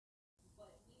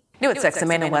New at 6, a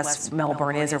man in West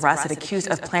Melbourne is arrested accused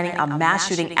of planning a mass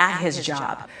shooting at his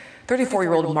job.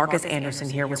 34-year-old Marcus Anderson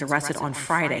here was arrested on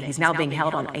Friday. He's now being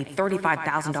held on a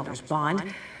 $35,000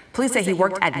 bond. Police say he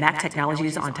worked at Mac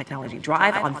Technologies on Technology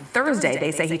Drive. On Thursday,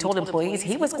 they say he told employees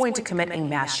he was going to commit a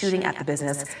mass shooting at the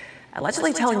business,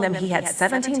 allegedly telling them he had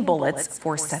 17 bullets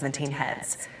for 17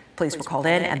 heads. Police were called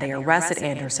in and they arrested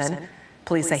Anderson.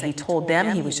 Police say he told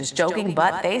them he was just joking,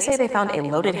 but they say they found a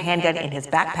loaded handgun in his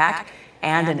backpack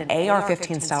and an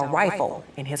AR-15 style rifle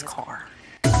in his car.